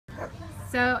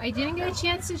So I didn't get a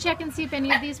chance to check and see if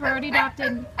any of these were already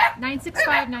adopted.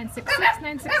 965, 966,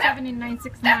 967, and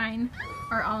 969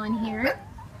 are all in here.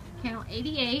 Kennel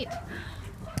 88.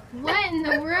 What in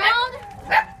the world?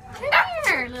 Come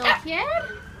here, little kid.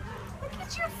 Look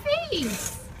at your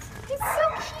face. It's so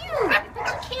cute. But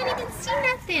you can't even see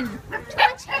nothing. Too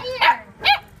much hair.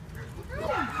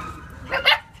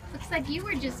 Looks like you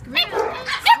were just grilled.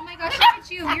 Oh my gosh, look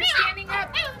at you. You're standing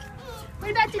up. What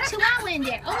about the chihuahua in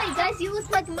there? Oh my gosh, you look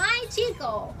like my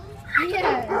Chico.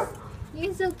 Yes.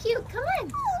 You're so cute. Come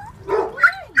on. Come on.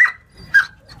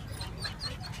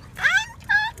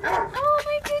 Oh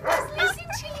my goodness, listen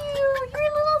to you. You're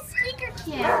a little speaker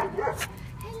kid.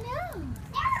 Hello.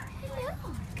 Hello.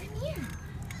 Come here.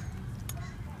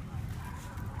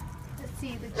 Let's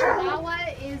see, the chihuahua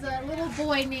is a little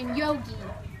boy named Yogi.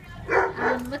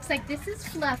 Looks like this is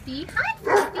Fluffy. Hi,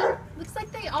 Fluffy. Looks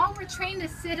like they all were trained to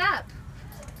sit up.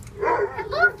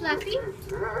 Hello, Fluffy.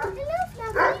 Hello,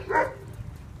 Fluffy.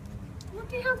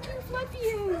 Look at how cute Fluffy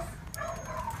is.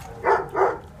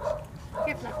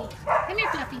 Here, Fluffy. Come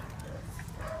here, Fluffy.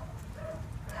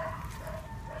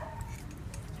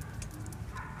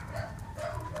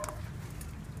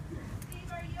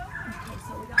 Okay,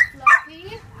 so we got Fluffy.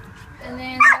 And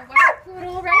then the white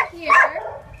poodle right here.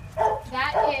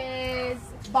 That is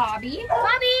Bobby.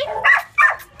 Bobby!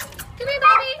 Come here,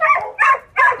 Bobby!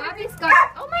 Bobby's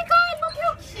got, oh my god, look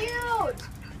how cute!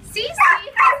 Cece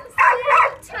has this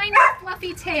little tiny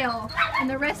fluffy tail, and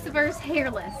the rest of her is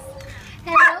hairless.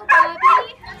 Hello,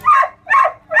 Bobby.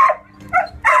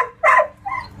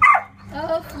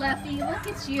 Oh, Fluffy, look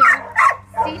at you.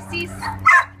 Cece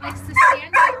likes to